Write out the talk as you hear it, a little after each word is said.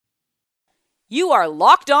You are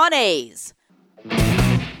Locked On A's,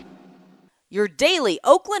 your daily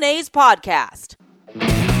Oakland A's podcast.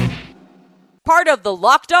 Part of the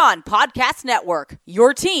Locked On Podcast Network,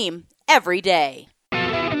 your team every day.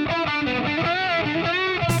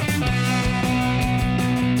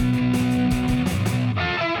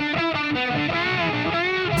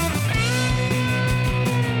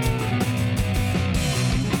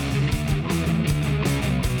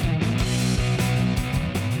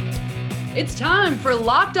 It's time for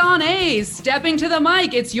Locked On A's. Stepping to the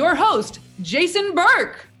mic, it's your host, Jason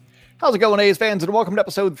Burke. How's it going, A's fans? And welcome to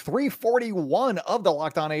episode 341 of the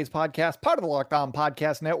Locked On A's podcast, part of the Locked On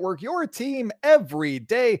Podcast Network, your team every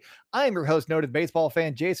day. I am your host, noted baseball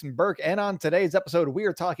fan Jason Burke, and on today's episode, we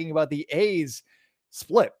are talking about the A's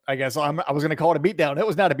split. I guess I was going to call it a beatdown. It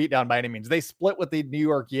was not a beatdown by any means. They split with the New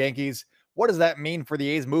York Yankees. What does that mean for the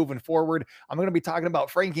A's moving forward? I'm going to be talking about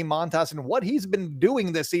Frankie Montas and what he's been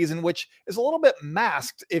doing this season, which is a little bit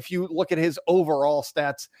masked if you look at his overall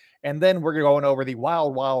stats. And then we're going over the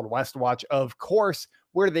Wild Wild West watch, of course,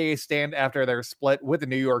 where they stand after their split with the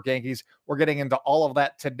New York Yankees. We're getting into all of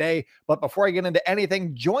that today. But before I get into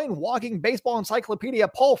anything, join Walking Baseball Encyclopedia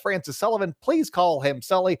Paul Francis Sullivan. Please call him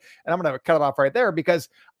Sully. And I'm going to cut it off right there because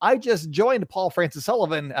I just joined Paul Francis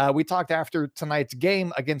Sullivan. We talked after tonight's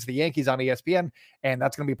game against the Yankees on ESPN, and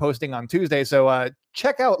that's going to be posting on Tuesday. So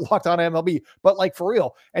check out Locked On MLB, but like for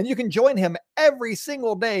real. And you can join him every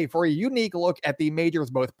single day for a unique look at the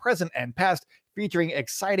majors, both present and past, featuring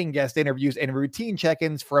exciting guest interviews and routine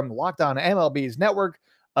check-ins from Locked On MLB's network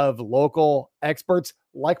of local experts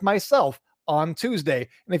like myself on Tuesday.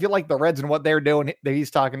 And if you like the Reds and what they're doing, he's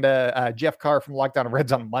talking to Jeff Carr from Locked On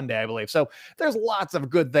Reds on Monday, I believe. So there's lots of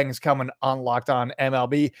good things coming on Locked On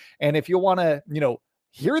MLB. And if you want to,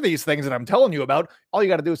 hear these things that I'm telling you about, all you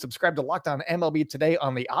got to do is subscribe to Locked On MLB today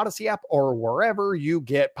on the Odyssey app or wherever you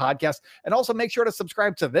get podcasts. And also make sure to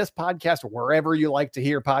subscribe to this podcast wherever you like to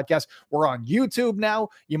hear podcasts. We're on YouTube now.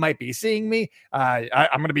 You might be seeing me. I'm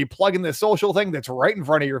going to be plugging this social thing that's right in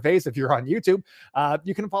front of your face if you're on YouTube.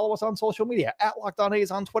 You can follow us on social media at Locked On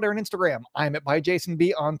A's on Twitter and Instagram. I'm at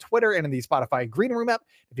 @ByJasonB on Twitter and in the Spotify Green Room app.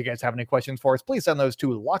 If you guys have any questions for us, please send those to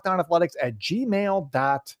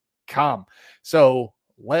lockedonathletics@gmail.com. So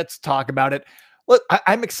let's talk about it. Look,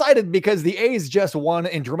 I'm excited because the A's just won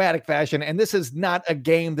in dramatic fashion, and this is not a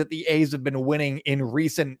game that the A's have been winning in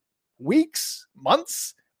recent weeks,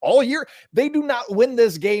 months, all year. They do not win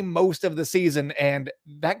this game most of the season, and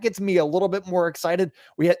that gets me a little bit more excited.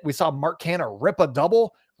 We saw Mark Canha rip a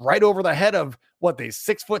double right over the head of the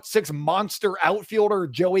 6'6" monster outfielder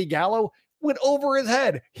Joey Gallo. Went over his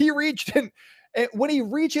head. He reached in, and when he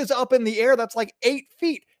reaches up in the air, that's like 8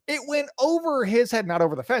 feet. It went over his head, not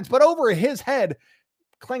over the fence, but over his head,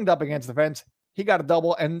 clanged up against the fence. He got a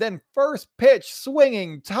double, and then first pitch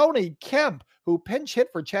swinging, Tony Kemp, who pinch hit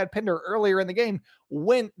for Chad Pinder earlier in the game,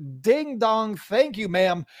 went ding dong. Thank you,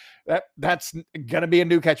 ma'am. That's going to be a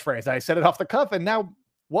new catchphrase. I said it off the cuff, and now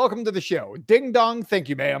welcome to the show. Ding dong. Thank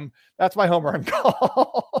you, ma'am. That's my home run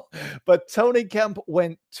call. But Tony Kemp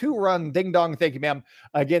went 2-run ding dong. Thank you, ma'am,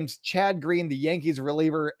 against Chad Green, the Yankees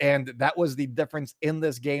reliever. And that was the difference in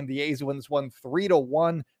this game. The A's win this one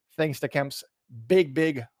 3-1, thanks to Kemp's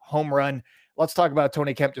big home run. Let's talk about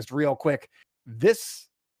Tony Kemp just real quick. This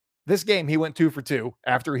game, he went 2 for 2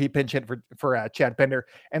 after he pinch hit for Chad Pinder.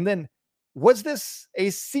 And then was this a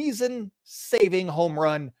season-saving home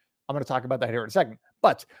run? I'm going to talk about that here in a second.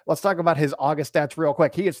 But let's talk about his August stats real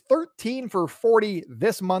quick. He is 13 for 40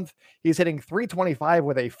 this month. He's hitting .325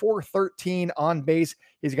 with a .413 on base.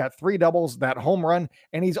 He's got 3 doubles, that home run,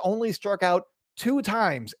 and he's only struck out 2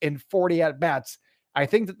 times in 40 at-bats. I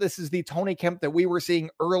think that this is the Tony Kemp that we were seeing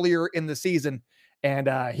earlier in the season, and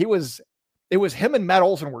it was him and Matt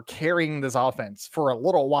Olson were carrying this offense for a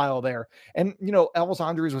little while there. And, Elvis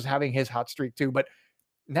Andrus was having his hot streak too, but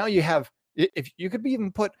now you have, if you could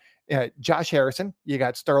even put Josh Harrison, you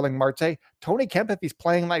got Sterling Marte, Tony Kemp, if he's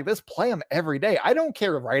playing like this, play him every day. I don't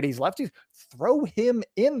care if righties, lefties, throw him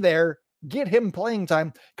in there, get him playing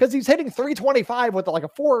time, because he's hitting .325 with like a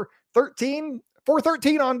 .413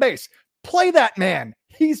 on base. Play that man.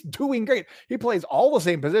 He's doing great. He plays all the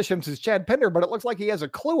same positions as Chad Pinder, but it looks like he has a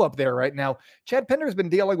clue up there right now. Chad Pinder's been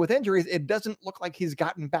dealing with injuries. It doesn't look like he's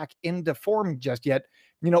gotten back into form just yet.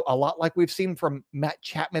 A lot like we've seen from Matt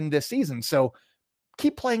Chapman this season. So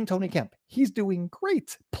keep playing Tony Kemp. He's doing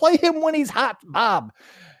great. Play him when he's hot, Bob.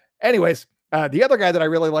 Anyways, the other guy that I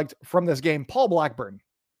really liked from this game, Paul Blackburn.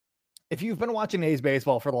 If you've been watching A's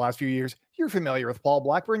baseball for the last few years, you're familiar with Paul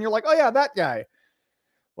Blackburn. You're like, oh yeah, that guy.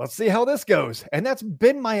 Let's see how this goes. And that's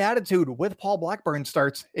been my attitude with Paul Blackburn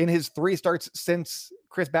starts in his 3 starts since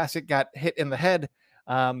Chris Bassitt got hit in the head.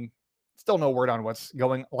 Still no word on what's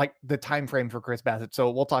going, like the time frame for Chris Bassitt.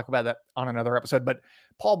 So we'll talk about that on another episode. But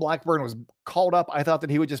Paul Blackburn was called up. I thought that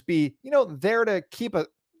he would just be, there to keep a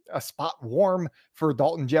spot warm for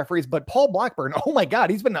Dalton Jeffries. But Paul Blackburn, oh my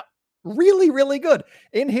God, he's been really, really good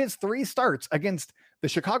in his 3 starts against the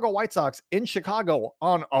Chicago White Sox in Chicago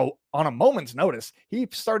on a moment's notice. He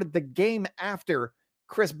started the game after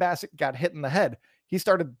Chris Bassitt got hit in the head. He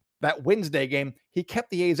started that Wednesday game. He kept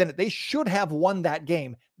the A's in it. They should have won that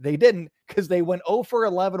game. They didn't, because they went 0 for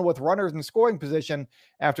 11 with runners in scoring position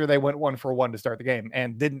after they went 1 for 1 to start the game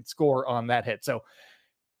and didn't score on that hit. So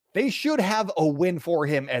they should have a win for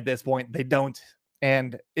him at this point. They don't.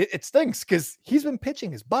 And it stinks because he's been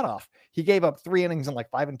pitching his butt off. He gave up 3 innings in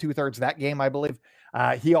like 5 2/3 that game, I believe.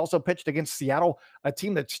 He also pitched against Seattle, a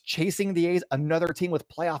team that's chasing the A's, another team with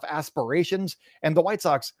playoff aspirations. And the White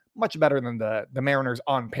Sox, much better than the Mariners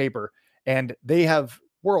on paper. And they have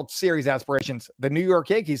World Series aspirations. The New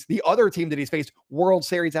York Yankees, the other team that he's faced, World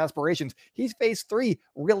Series aspirations. He's faced 3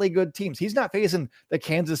 really good teams. He's not facing the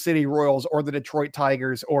Kansas City Royals or the Detroit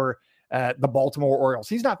Tigers or the Baltimore Orioles.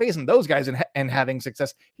 He's not facing those guys and having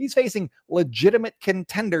success. He's facing legitimate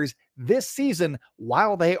contenders this season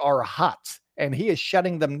while they are hot, and he is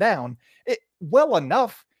shutting them down well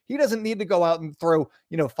enough. He doesn't need to go out and throw,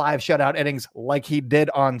 5 shutout innings like he did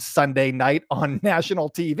on Sunday night on national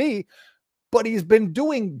TV, but he's been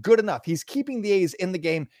doing good enough. He's keeping the A's in the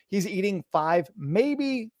game. He's eating 5,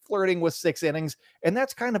 maybe flirting with 6 innings, and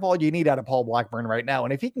that's kind of all you need out of Paul Blackburn right now.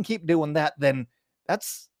 And if he can keep doing that, then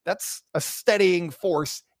that's a steadying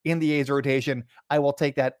force in the A's rotation. I will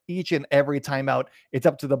take that each and every time out. It's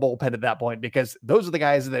up to the bullpen at that point, because those are the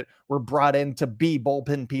guys that were brought in to be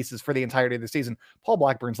bullpen pieces for the entirety of the season. Paul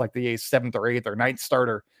Blackburn's like the A's 7th or 8th or 9th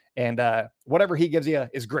starter, and whatever he gives you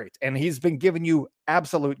is great. And he's been giving you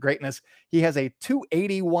absolute greatness. He has a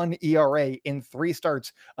 2.81 ERA in 3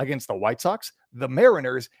 starts against the White Sox, the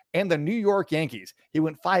Mariners, and the New York Yankees. He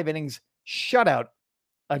went 5 innings shutout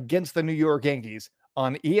against the New York Yankees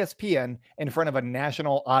on ESPN in front of a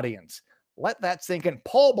national audience. Let that sink in.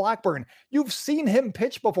 Paul Blackburn, you've seen him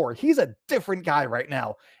pitch before. He's a different guy right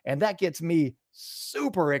now, and that gets me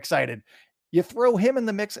super excited. You throw him in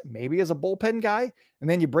the mix, maybe as a bullpen guy, and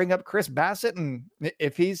then you bring up Chris Bassitt, and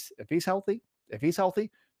if he's healthy,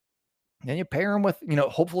 then you pair him with,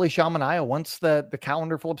 hopefully Sean Manaea. Once the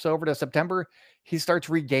calendar flips over to September, he starts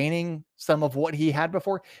regaining some of what he had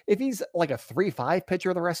before. If he's like a 3-5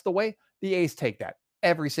 pitcher the rest of the way, the A's take that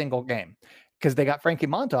every single game, because they got Frankie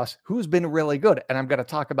Montas, who's been really good. And I'm going to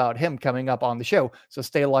talk about him coming up on the show. So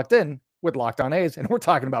stay locked in with Locked On A's, and we're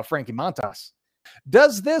talking about Frankie Montas.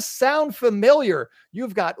 Does this sound familiar?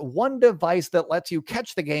 You've got one device that lets you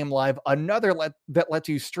catch the game live, another that lets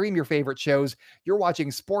you stream your favorite shows. You're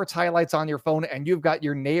watching sports highlights on your phone, and you've got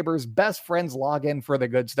your neighbor's best friends log in for the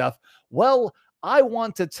good stuff. Well, I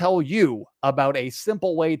want to tell you about a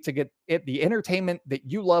simple way to get the entertainment that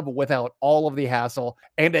you love without all of the hassle,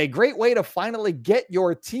 and a great way to finally get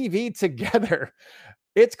your TV together.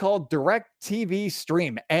 It's called DirecTV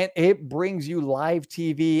Stream, and it brings you live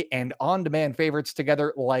TV and on-demand favorites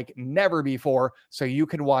together like never before, so you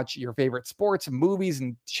can watch your favorite sports, movies,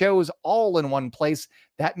 and shows all in one place.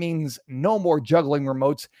 That means no more juggling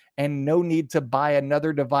remotes and no need to buy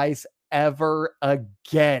another device ever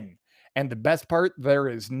again. And the best part, there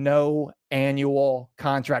is no annual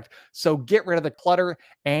contract. So get rid of the clutter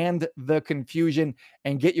and the confusion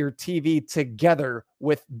and get your TV together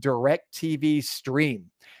with DirecTV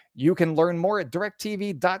Stream. You can learn more at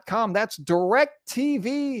directtv.com. That's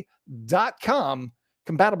directtv.com.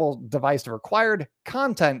 Compatible device required.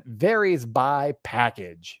 Content varies by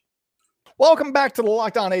package. Welcome back to the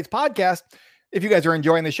Locked On A's podcast. If you guys are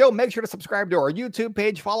enjoying the show, make sure to subscribe to our YouTube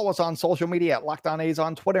page. Follow us on social media at Locked On A's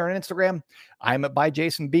on Twitter and Instagram. I'm at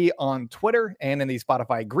ByJasonB on Twitter and in the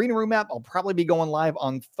Spotify Green Room app. I'll probably be going live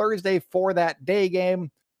on Thursday for that day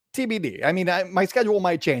game. TBD. I mean, my schedule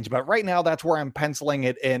might change, but right now that's where I'm penciling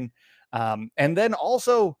it in. And then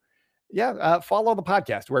also, follow the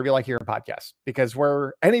podcast wherever you like hearing podcasts, because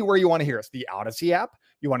we're anywhere you want to hear us. The Odyssey app.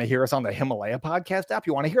 You want to hear us on the Himalaya podcast app.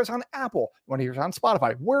 You want to hear us on Apple. You want to hear us on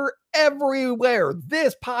Spotify. We're everywhere.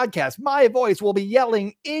 This podcast, my voice will be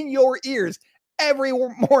yelling in your ears every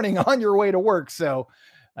morning on your way to work. So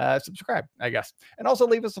subscribe, I guess. And also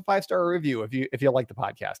leave us a 5-star review if you like the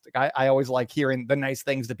podcast. I always like hearing the nice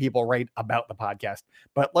things that people write about the podcast.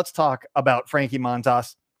 But let's talk about Frankie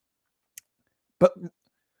Montas. But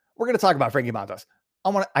we're going to talk about Frankie Montas.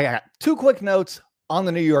 I got 2 quick notes on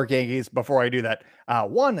the New York Yankees before I do that.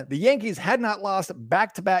 One, the Yankees had not lost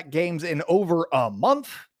back-to-back games in over a month,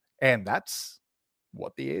 and that's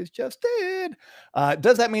what the A's just did.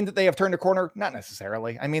 Does that mean that they have turned a corner? Not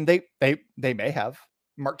necessarily. I mean, they may have.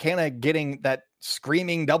 Mark Canha getting that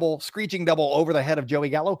screeching double over the head of Joey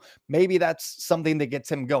Gallo. Maybe that's something that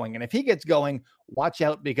gets him going. And if he gets going, watch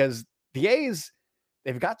out, because the A's,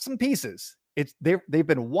 they've got some pieces. They've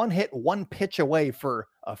been one hit, one pitch away for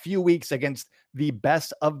a few weeks against the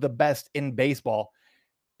best of the best in baseball.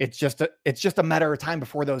 It's just a matter of time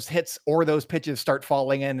before those hits or those pitches start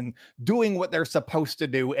falling in and doing what they're supposed to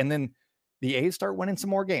do. And then the A's start winning some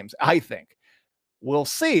more games. I think we'll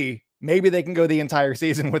see. Maybe they can go the entire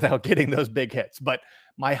season without getting those big hits. But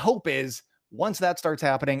my hope is once that starts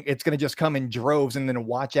happening, it's going to just come in droves, and then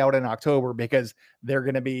watch out in October, because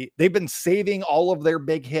they've been saving all of their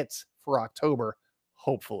big hits for October.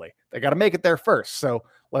 Hopefully they got to make it there first. So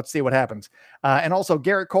let's see what happens. And also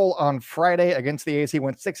Gerrit Cole on Friday against the A's, he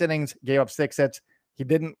went 6 innings, gave up 6 hits. He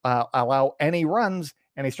didn't allow any runs,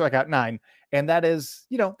 and he struck out 9. And that is,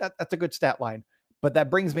 that's a good stat line. But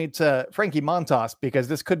that brings me to Frankie Montas, because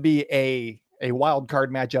this could be a wild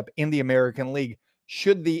card matchup in the American League.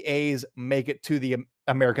 Should the A's make it to the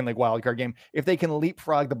American League wild card game, if they can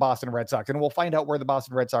leapfrog the Boston Red Sox? And we'll find out where the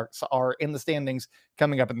Boston Red Sox are in the standings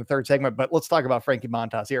coming up in the third segment. But let's talk about Frankie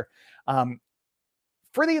Montas here.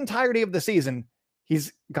 For the entirety of the season,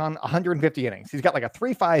 he's gone 150 innings. He's got like a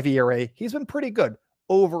 3.5 ERA. He's been pretty good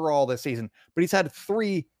overall this season, but he's had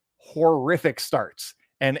 3 horrific starts.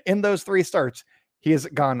 And in those 3 starts, he has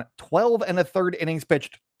gone 12 1/3 innings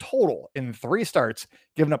pitched total in 3 starts,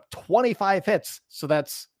 given up 25 hits. So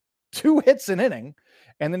that's 2 hits an inning.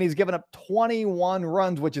 And then he's given up 21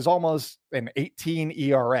 runs, which is almost an 18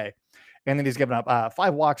 ERA. And then he's given up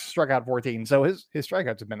 5 walks, struck out 14. So his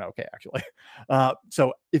strikeouts have been okay, actually.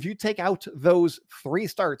 So if you take out those 3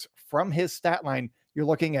 starts from his stat line, you're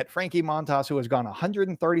looking at Frankie Montas, who has gone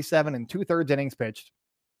 137 2/3 innings pitched.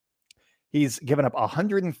 He's given up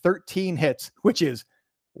 113 hits, which is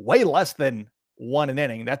way less than 1 an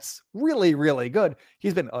inning. That's really, really good.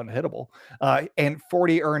 He's been unhittable. And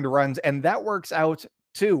 40 earned runs. And that works out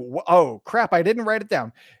to, oh, crap, I didn't write it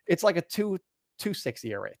down. It's like a 2.26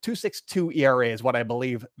 ERA. 2.62 ERA is what I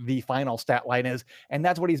believe the final stat line is. And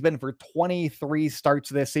that's what he's been for 23 starts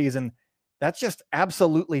this season. That's just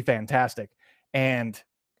absolutely fantastic. And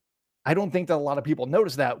I don't think that a lot of people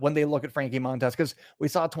notice that when they look at Frankie Montas, because we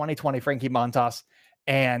saw 2020 Frankie Montas,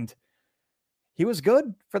 and he was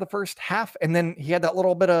good for the first half. And then he had that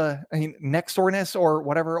little bit of neck soreness or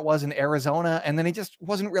whatever it was in Arizona. And then he just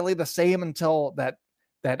wasn't really the same until that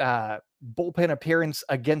bullpen appearance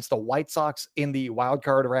against the White Sox in the wild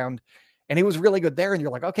card round. And he was really good there. And you're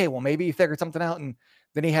like, okay, well, maybe he figured something out. And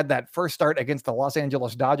then he had that first start against the Los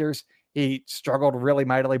Angeles Dodgers. He struggled really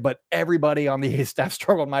mightily, but everybody on the A's staff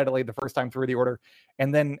struggled mightily the first time through the order.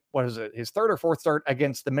 And then what is it? His 3rd or 4th start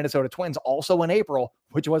against the Minnesota Twins, also in April,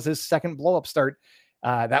 which was his 2nd blow-up start.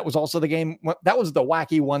 That was also the game. That was the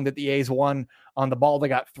wacky one that the A's won on the ball that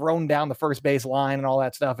got thrown down the first base line and all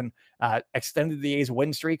that stuff, and extended the A's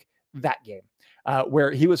win streak. That game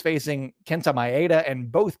where he was facing Kenta Maeda,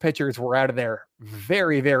 and both pitchers were out of there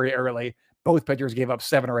very, very early. Both pitchers gave up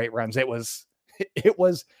 7 or 8 runs. It was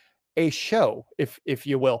a show, if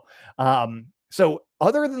you will. So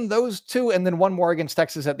other than those 2, and then 1 more against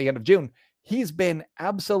Texas at the end of June, he's been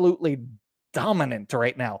absolutely dominant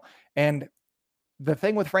right now. And the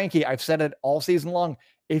thing with Frankie, I've said it all season long,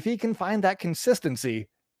 if he can find that consistency,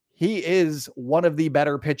 he is one of the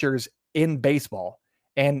better pitchers in baseball.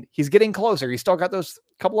 And he's getting closer. He's still got those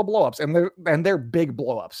couple of blowups, and they're big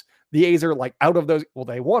blowups. The A's are like out of those. Well,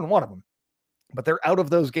 they won one of them, but they're out of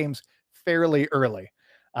those games fairly early.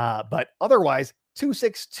 But otherwise,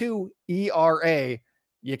 2.62 ERA,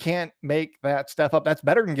 you can't make that stuff up. That's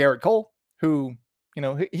better than Gerrit Cole, who,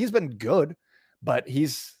 he's been good, but he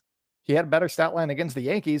had a better stat line against the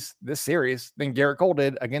Yankees this series than Gerrit Cole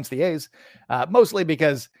did against the A's, mostly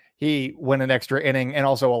because he went an extra inning and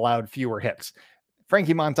also allowed fewer hits.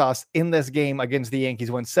 Frankie Montas in this game against the Yankees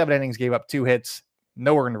went 7 innings, gave up 2 hits,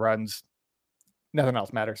 no earned runs. Nothing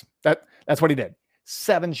else matters. That's what he did.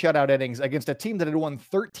 7 shutout innings against a team that had won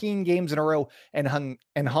 13 games in a row and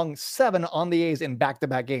hung 7 on the A's in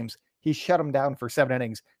back-to-back games. He shut them down for 7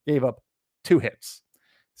 innings, gave up 2 hits.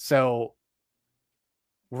 So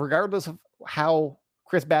regardless of how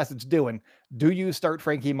Chris Bassett's doing, do you start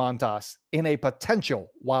Frankie Montas in a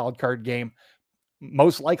potential wild card game?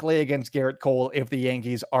 Most likely against Gerrit Cole if the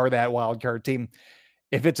Yankees are that wild card team.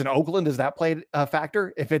 If it's in Oakland, does that play a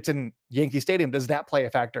factor? If it's in Yankee Stadium, does that play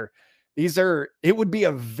a factor? It would be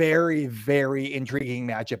a very, very intriguing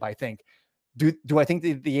matchup, I think. Do I think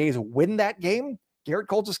the A's win that game? Gerrit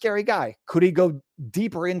Cole's a scary guy. Could he go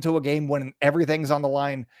deeper into a game when everything's on the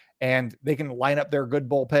line and they can line up their good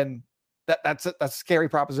bullpen, that's a scary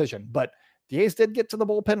proposition. But the A's did get to the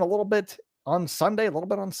bullpen a little bit on Sunday, a little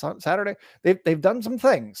bit on Saturday. They've done some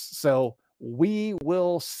things. So we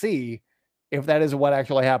will see if that is what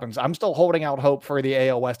actually happens. I'm still holding out hope for the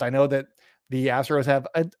AL West. I know that the Astros have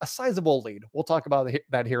a sizable lead. We'll talk about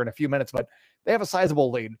that here in a few minutes, but they have a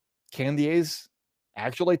sizable lead. Can the A's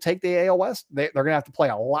actually take the AL West? They're going to have to play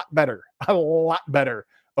a lot better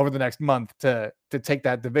over the next month to take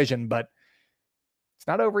that division, but it's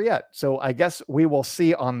not over yet. So I guess we will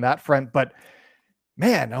see on that front. But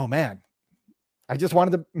man, oh man, I just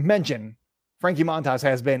wanted to mention Frankie Montas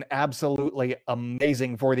has been absolutely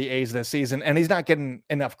amazing for the A's this season, and he's not getting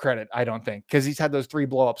enough credit, I don't think, because he's had those 3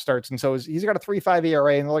 blow-up starts, and so he's got a 3.5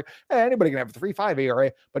 ERA, and they're like, hey, anybody can have a 3.5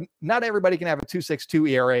 ERA, but not everybody can have a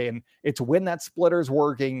 2.62 ERA, and it's when that splitter's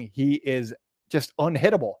working, he is just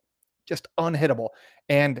unhittable.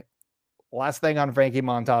 And last thing on Frankie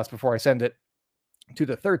Montas before I send it to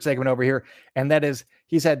the third segment over here, and that is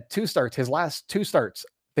he's had 2 starts. His last 2 starts,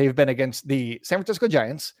 they've been against the San Francisco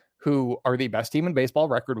Giants, who are the best team in baseball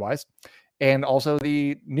record-wise, and also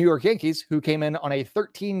the New York Yankees, who came in on a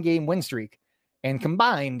 13-game win streak. And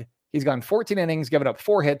combined, he's gone 14 innings, given up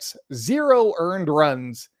 4 hits, 0 earned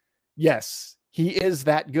runs. Yes, he is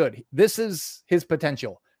that good. This is his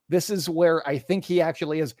potential. This is where I think he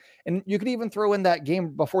actually is. And you could even throw in that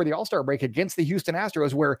game before the All-Star break against the Houston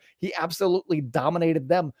Astros, where he absolutely dominated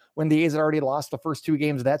them when the A's had already lost the first 2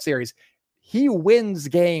 games of that series. He wins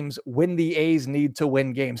games when the A's need to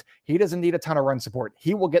win games. He doesn't need a ton of run support.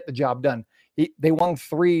 He will get the job done. They won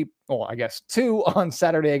 2 on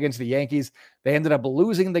Saturday against the Yankees. They ended up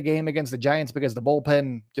losing the game against the Giants because the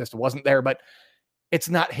bullpen just wasn't there, but it's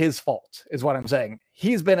not his fault, is what I'm saying.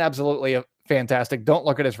 He's been absolutely fantastic. Don't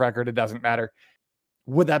look at his record. It doesn't matter.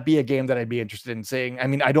 Would that be a game that I'd be interested in seeing? I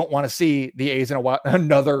mean, I don't want to see the A's in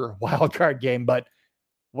another wild card game, but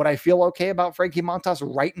would I feel okay about Frankie Montas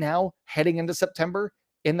right now heading into September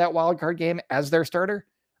in that wild card game as their starter?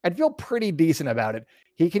 I'd feel pretty decent about it.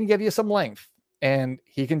 He can give you some length and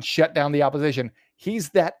he can shut down the opposition.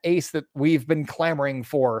 He's that ace that we've been clamoring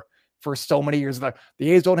for so many years. The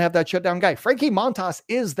A's don't have that shutdown guy. Frankie Montas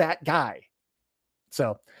is that guy.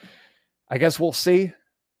 So I guess we'll see.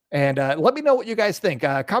 And let me know what you guys think.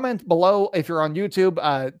 Comment below if you're on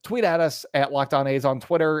YouTube. Tweet at us at Locked On A's on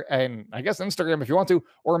Twitter, and I guess Instagram if you want to,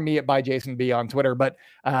 or me at @ByJasonB on Twitter. But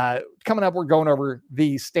coming up, we're going over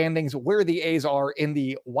the standings, where the A's are in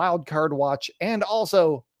the Wild Card Watch and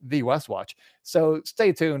also the West Watch. So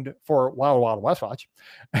stay tuned for Wild West Watch,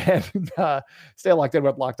 and stay locked in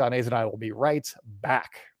with Locked On A's, and I will be right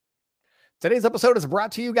back. Today's episode is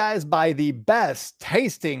brought to you guys by the best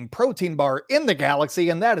tasting protein bar in the galaxy,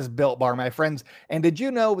 and that is Built Bar, my friends. And did you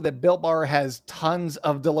know that Built Bar has tons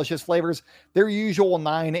of delicious flavors? Their usual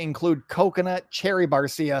 9 include coconut, cherry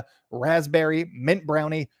barcia, raspberry, mint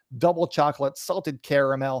brownie, double chocolate, salted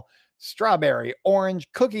caramel, strawberry,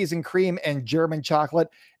 orange, cookies and cream, and German chocolate.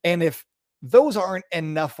 And if those aren't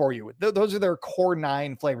enough for you, those are their core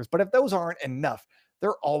 9 flavors. But if those aren't enough,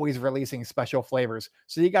 they're always releasing special flavors.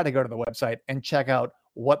 So you got to go to the website and check out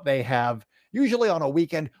what they have. Usually on a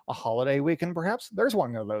weekend, a holiday weekend, perhaps. There's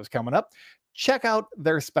one of those coming up. Check out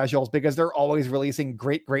their specials because they're always releasing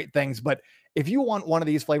great things. But if you want one of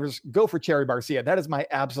these flavors, go for Cherry Barcia. That is my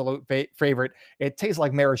absolute favorite. It tastes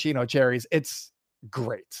like maraschino cherries. It's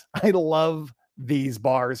great. I love these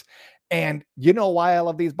bars. And you know why I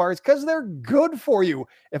love these bars? Because they're good for you.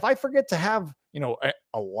 If I forget to have,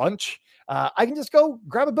 a lunch, I can just go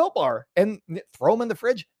grab a Built Bar and throw them in the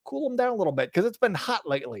fridge, cool them down a little bit because it's been hot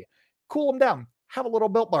lately. Cool them down, have a little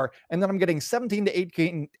Built Bar, and then I'm getting 17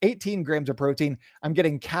 to 18 grams of protein. I'm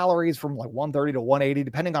getting calories from like 130 to 180,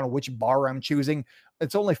 depending on which bar I'm choosing.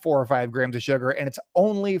 It's only 4 or 5 grams of sugar, and it's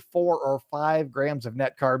only 4 or 5 grams of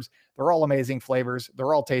net carbs. They're all amazing flavors.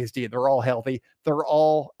 They're all tasty. They're all healthy. They're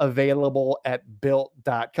all available at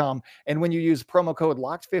built.com. And when you use promo code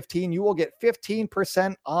LOCKED15, you will get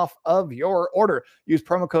 15% off of your order. Use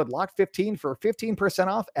promo code LOCKED15 for 15%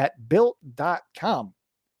 off at built.com.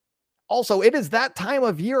 Also, it is that time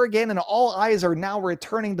of year again, and all eyes are now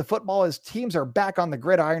returning to football as teams are back on the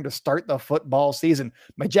gridiron to start the football season.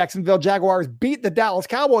 My Jacksonville Jaguars beat the Dallas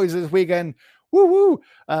Cowboys this weekend. Woo-woo!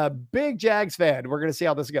 Big Jags fan. We're going to see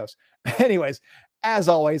how this goes. Anyways, as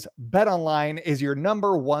always, BetOnline is your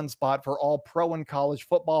number 1 spot for all pro and college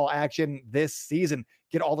football action this season.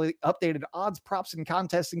 Get all the updated odds, props, and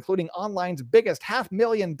contests, including online's biggest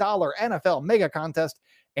 $500,000 NFL mega contest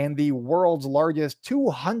and the world's largest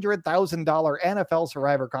 $200,000 NFL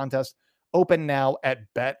Survivor contest, open now at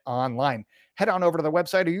BetOnline. head on over to the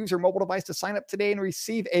website or use your mobile device to sign up today and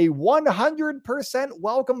receive a 100%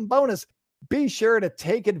 welcome bonus. Be sure to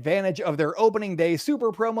take advantage of their opening day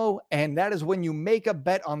super promo, and that is when you make a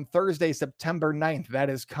bet on Thursday, September 9th. That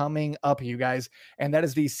is coming up, you guys, and that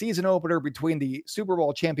is the season opener between the Super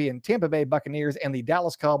Bowl champion Tampa Bay Buccaneers and the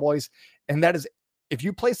Dallas Cowboys, and that is, if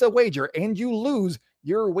you place a wager and you lose,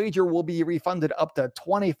 your wager will be refunded up to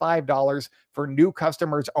 $25 for new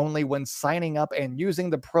customers only when signing up and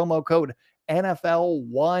using the promo code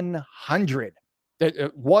NFL100.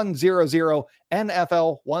 100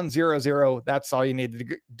 NFL 100. That's all you need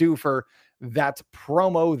to do for that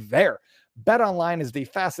promo there. BetOnline is the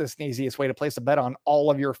fastest and easiest way to place a bet on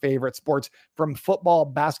all of your favorite sports, from football,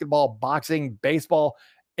 basketball, boxing, baseball.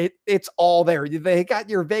 It's all there. They got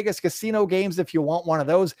your Vegas casino games if you want one of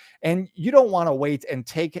those, and you don't want to wait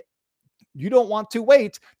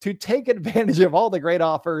to take advantage of all the great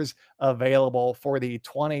offers available for the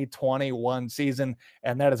 2021 season.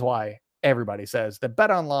 And that is why everybody says that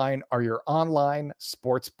BetOnline are your online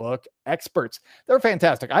sportsbook experts. They're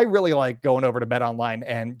fantastic. I really like going over to BetOnline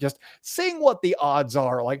and just seeing what the odds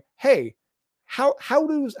are. Like, hey, how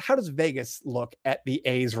does Vegas look at the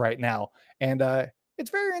A's right now? And it's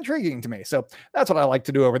very intriguing to me. So that's what I like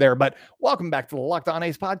to do over there. But welcome back to the Locked On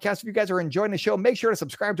A's podcast. If you guys are enjoying the show, make sure to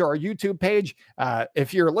subscribe to our YouTube page.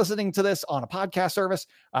 If you're listening to this on a podcast service,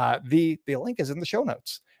 the link is in the show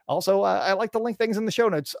notes. Also, I like to link things in the show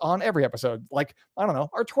notes on every episode. Like, I don't know,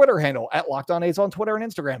 our Twitter handle at Locked On A's on Twitter and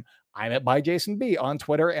Instagram. I'm at @ByJasonB on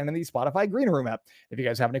Twitter and in the Spotify Green Room app. If you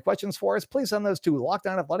guys have any questions for us, please send those to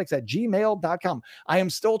lockedonathletics@gmail.com. I am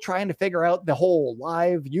still trying to figure out the whole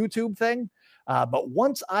live YouTube thing. But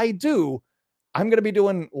once I do, I'm going to be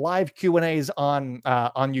doing live Q&As on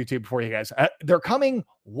YouTube for you guys. They're coming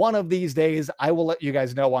one of these days. I will let you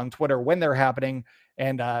guys know on Twitter when they're happening.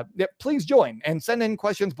 And please join and send in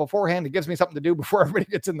questions beforehand. It gives me something to do before everybody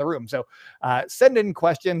gets in the room. So send in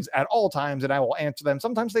questions at all times and I will answer them.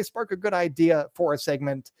 Sometimes they spark a good idea for a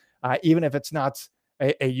segment, even if it's not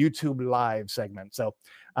a YouTube live segment. So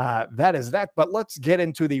that is that. But let's get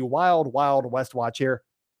into the Wild Wild West watch here.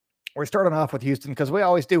 We're starting off with Houston because we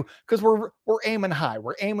always do, because we're aiming high.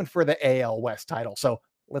 We're aiming for the AL West title. So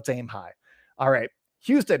let's aim high. All right.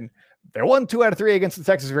 Houston, they won 2 out of 3 against the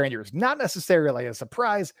Texas Rangers. Not necessarily a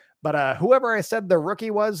surprise, but whoever I said the rookie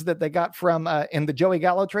was that they got from in the Joey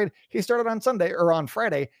Gallo trade, he started on Sunday or on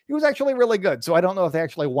Friday. He was actually really good. So I don't know if they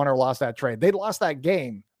actually won or lost that trade. They lost that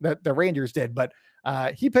game that the Rangers did, but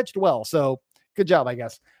he pitched well. So good job, I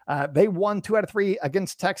guess. They won 2 out of 3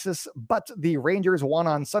 against Texas, but the Rangers won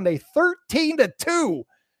on Sunday 13-2.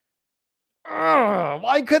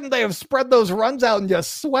 Why couldn't they have spread those runs out and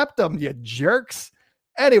just swept them, you jerks?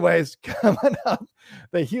 Anyways, coming up,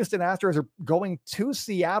 the Houston Astros are going to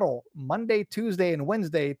Seattle Monday, Tuesday, and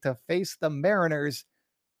Wednesday to face the Mariners.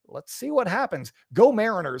 Let's see what happens. Go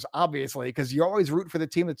Mariners, obviously, because you always root for the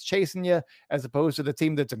team that's chasing you as opposed to the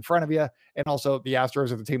team that's in front of you. And also the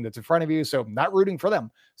Astros are the team that's in front of you. So not rooting for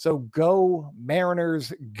them. So go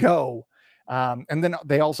Mariners, go. And then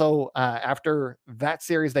they also, after that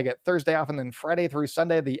series, they get Thursday off. And then Friday through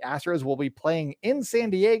Sunday, the Astros will be playing in San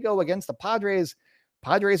Diego against the Padres.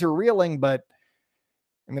 Padres are reeling, but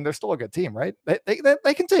I mean, they're still a good team, right?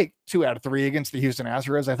 They can take 2 out of 3 against the Houston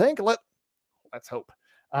Astros, I think. Let's hope.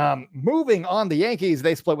 Moving on, the Yankees,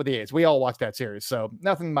 they split with the A's. We all watched that series, so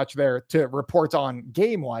nothing much there to report on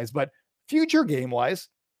game-wise, but future game-wise,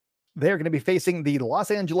 they're going to be facing the Los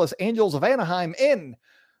Angeles Angels of Anaheim in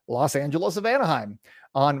Los Angeles of Anaheim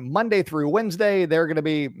on Monday through Wednesday. They're going to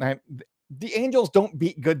be... The Angels don't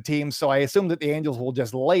beat good teams, so I assume that the Angels will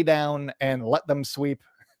just lay down and let them sweep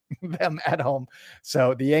them at home.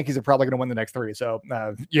 So the Yankees are probably going to win the next 3. So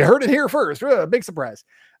you heard it here first. Big surprise.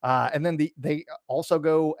 And then they also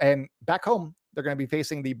go and back home. They're going to be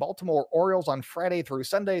facing the Baltimore Orioles on Friday through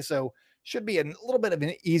Sunday. So should be a little bit of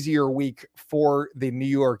an easier week for the New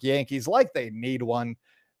York Yankees, like they need one.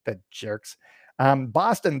 The jerks.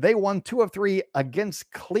 Boston, they won 2 of 3 against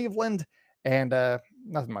Cleveland, and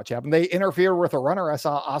nothing much happened. They interfered with a runner. I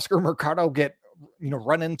saw Oscar Mercado get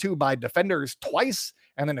run into by defenders twice,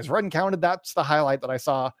 and then his run counted. That's the highlight that I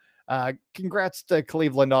saw. Congrats to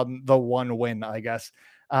Cleveland on the 1 win, I guess.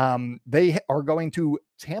 They are going to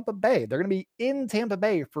Tampa Bay. They're going to be in Tampa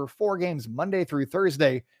Bay for 4 games, Monday through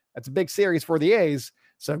Thursday. That's a big series for the A's.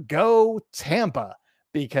 So go Tampa,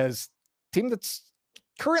 because team that's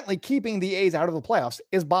currently keeping the A's out of the playoffs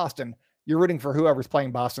is Boston. You're rooting for whoever's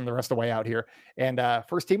playing Boston the rest of the way out here. And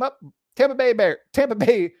first team up, Tampa Bay Rays.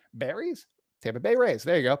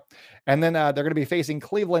 There you go. And then they're going to be facing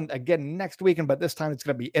Cleveland again next weekend, but this time it's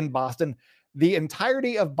going to be in Boston. the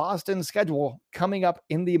entirety of Boston's schedule coming up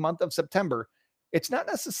in the month of September, it's not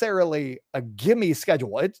necessarily a gimme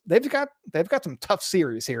schedule. They've got some tough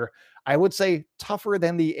series here. I would say tougher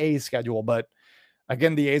than the A's schedule, but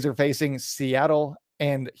again, the A's are facing Seattle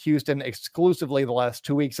and Houston exclusively the last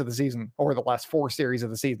 2 weeks of the season, or the last 4 series of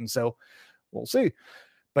the season. So we'll see.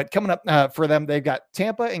 But coming up for them, they've got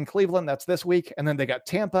Tampa and Cleveland. That's this week. And then they got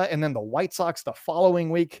Tampa and then the White Sox the following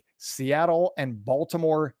week, Seattle and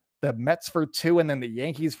Baltimore, the Mets for 2, and then the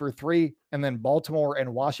Yankees for 3, and then Baltimore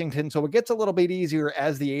and Washington. So it gets a little bit easier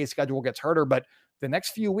as the A's schedule gets harder, but the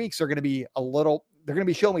next few weeks are going to be they're going to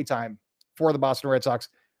be show me time for the Boston Red Sox.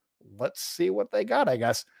 Let's see what they got, I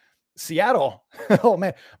guess. Seattle. Oh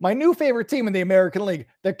man, my new favorite team in the American League,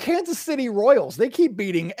 the Kansas City Royals. They keep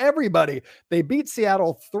beating everybody. They beat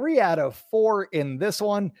Seattle 3 out of 4 in this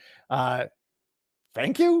one.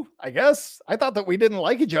 Thank you, I guess. I thought that we didn't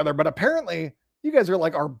like each other, but apparently you guys are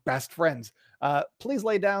like our best friends. Please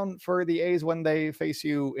lay down for the A's when they face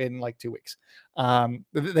you in like 2 weeks.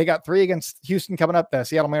 They got 3 against Houston coming up. The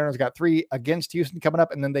Seattle Mariners got 3 against Houston coming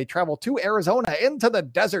up, and then they travel to Arizona into the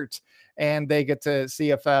desert, and they get to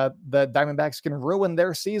see if the Diamondbacks can ruin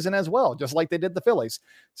their season as well, just like they did the Phillies.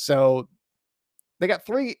 So they got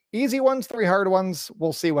 3 easy ones, 3 hard ones.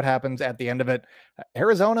 We'll see what happens at the end of it.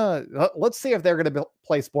 Arizona, let's see if they're going to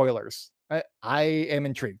play spoilers. I am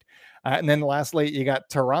intrigued. And then lastly, you got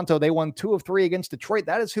Toronto. They won 2 of 3 against Detroit.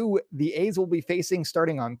 That is who the A's will be facing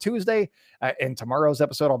starting on Tuesday. In tomorrow's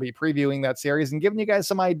episode, I'll be previewing that series and giving you guys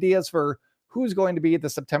some ideas for who's going to be the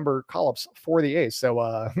September call-ups for the A's.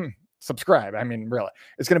 So subscribe. I mean, really,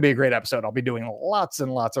 it's going to be a great episode. I'll be doing lots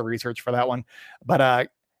and lots of research for that one. But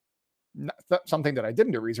something that I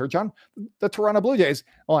didn't do research on, the Toronto Blue Jays.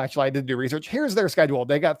 Well, actually, I did do research. Here's their schedule.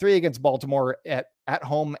 They got 3 against Baltimore at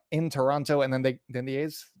home in Toronto, and then the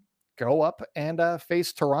A's go up and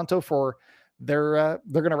face Toronto for they're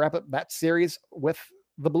going to wrap up that series with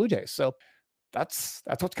the Blue Jays. So that's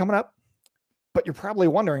what's coming up. But you're probably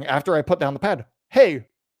wondering, after I put down the pad, hey,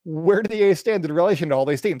 where do the A's stand in relation to all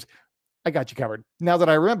these teams? I got you covered. Now that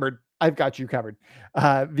I remembered, I've got you covered.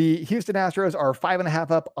 The Houston Astros are 5.5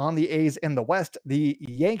 up on the A's in the West. The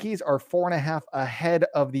Yankees are 4.5 ahead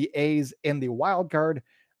of the A's in the wild card.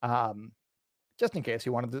 Just in case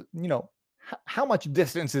you wanted to, how much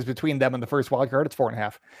distance is between them and the first wild card? It's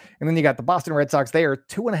 4.5. And then you got the Boston Red Sox. They are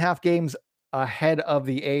 2.5 games ahead of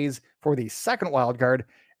the A's for the second wild card.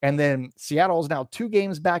 And then Seattle is now 2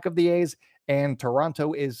 games back of the A's, and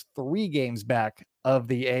Toronto is 3 games back of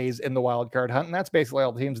the A's in the wild card hunt. And that's basically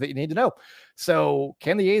all the teams that you need to know. So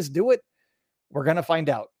can the A's do it? We're going to find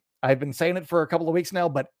out. I've been saying it for a couple of weeks now,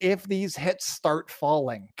 but if these hits start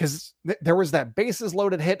falling, because there was that bases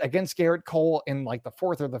loaded hit against Garrett Cole in like the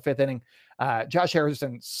 4th or the 5th inning, Josh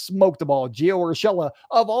Harrison smoked the ball. Gio Urshela,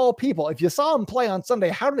 of all people, if you saw him play on Sunday,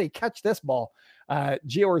 how did he catch this ball?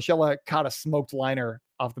 Gio Urshela caught a smoked liner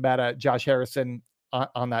off the bat at Josh Harrison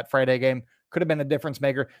on that Friday game. Could have been a difference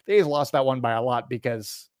maker. The A's lost that one by a lot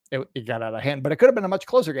because it got out of hand, but it could have been a much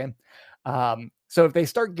closer game. So if they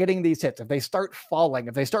start getting these hits, if they start falling,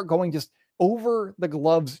 if they start going just over the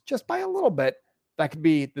gloves just by a little bit, that could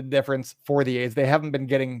be the difference for the A's. They haven't been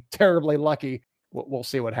getting terribly lucky. We'll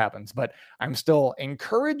see what happens, but I'm still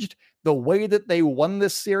encouraged. The way that they won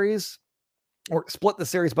this series, or split the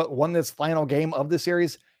series, but won this final game of the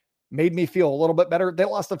series, made me feel a little bit better. They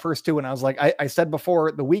lost the first 2, and I was like, I said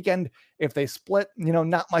before the weekend, if they split,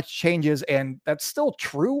 not much changes, and that's still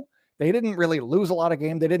true. They didn't really lose a lot of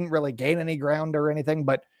games. They didn't really gain any ground or anything,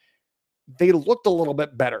 but they looked a little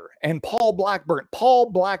bit better. And Paul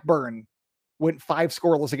Blackburn went 5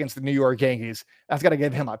 scoreless against the New York Yankees. That's got to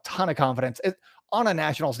give him a ton of confidence on a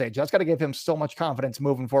national stage. That's got to give him so much confidence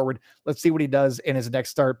moving forward. Let's see what he does in his next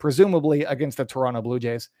start, presumably against the Toronto Blue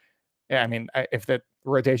Jays. Yeah, I mean, if the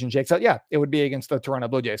rotation shakes out, it would be against the Toronto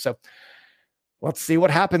Blue Jays. So let's see what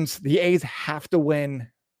happens. The A's have to win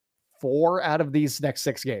 4 out of these next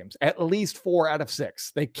 6 games, at least 4 out of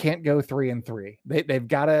 6. They can't go 3-3. They've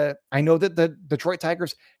got to, I know that the Detroit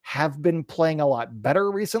Tigers have been playing a lot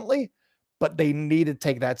better recently, but they need to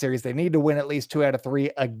take that series. They need to win at least 2 out of 3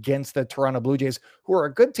 against the Toronto Blue Jays, who are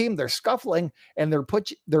a good team. They're scuffling, and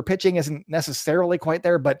their pitching isn't necessarily quite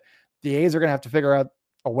there, but the A's are going to have to figure out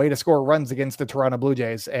a way to score runs against the Toronto Blue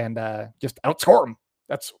Jays and just outscore them.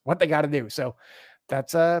 That's what they got to do. So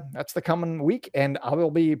that's the coming week, and I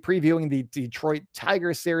will be previewing the Detroit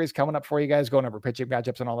Tigers series coming up for you guys, going over pitching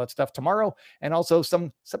matchups and all that stuff tomorrow, and also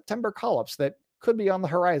some September call-ups that could be on the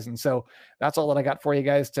horizon. So that's all that I got for you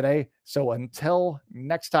guys today. So until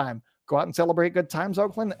next time, go out and celebrate good times,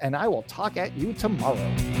 Oakland, and I will talk at you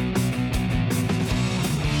tomorrow.